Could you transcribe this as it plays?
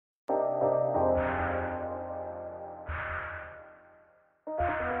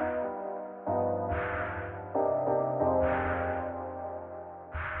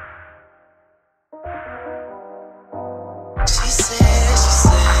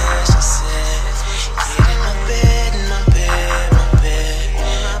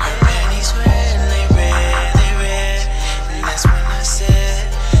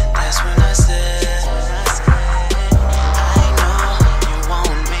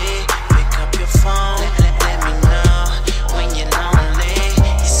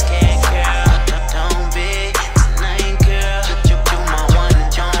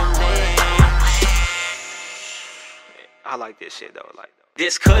shit though, like.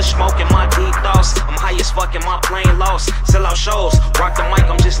 This kush smoking my deep thoughts. I'm high as fuck in my plane lost. Sell out shows, rock the mic,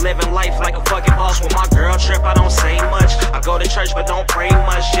 I'm just living life like a fucking boss. With my girl trip, I don't say much. I go to church but don't pray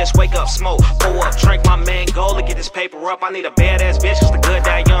much. Just wake up, smoke, pull up, drink my main goal to get this paper up. I need a badass bitch, cause the good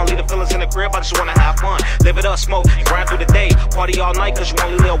die young. Leave the feelings in the crib, I just wanna have fun. Live it up, smoke, and grind through the day. Party all night cause you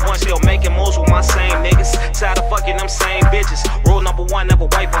only live once. Still making moves with my same niggas. Tired of fucking them same bitches. Rule number one, never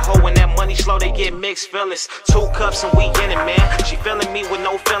wipe a hoe. When that money slow, they get mixed feelings. 2 cups and we in it, man. She feeling me with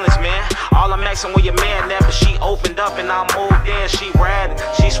no feelings, man. All I'm asking where your man at, but she opened up and I moved in. She riding,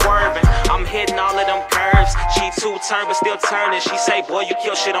 she swerving, I'm hitting all of them curves. She 2-turn but still turning. She say, boy, you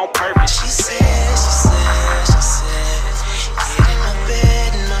kill shit on purpose. She said, get in my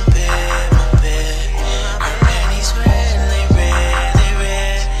bed, in my bed, my bed. Her panties red and they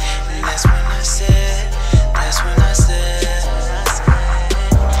red. And that's when I said, I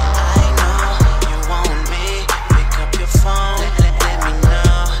know you want me. Pick up your phone, let me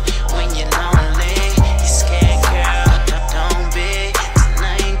know when you're lonely. You scared, girl, don't be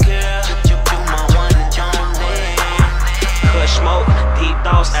tonight, girl. You my one and only. Kush smoke, deep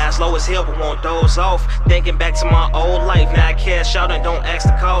thoughts, eyes low as hell but won't doze off. Thinking back to my old life, now I cash out and don't ask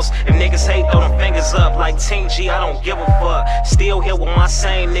the cost. If niggas hate, throw them fingers up like Team G, I don't give a fuck. Still here with my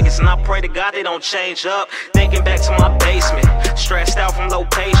same niggas and I pray to God they don't change up. Thinking back to my basement, stressed out from low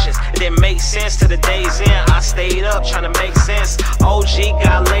patience. It didn't make sense to the days in, I stayed up trying to make sense. OG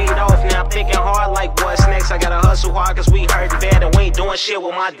got laid off, now I'm thinking hard like what's next. I gotta hustle hard cause we hurt bad and we ain't doing shit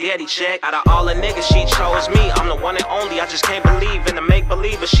with my daddy check. Out of all the niggas she chose me, I'm the one and only. I just can't believe in the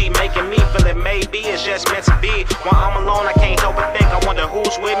make-believe, but she making me feel it maybe it's just meant to be. While I'm alone I can't help but think, I wonder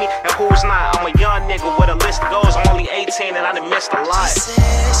who's with me and who's not. I'm a young nigga with a list of goals, I'm only 18 and I done missed a lot. She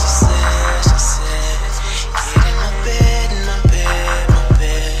said,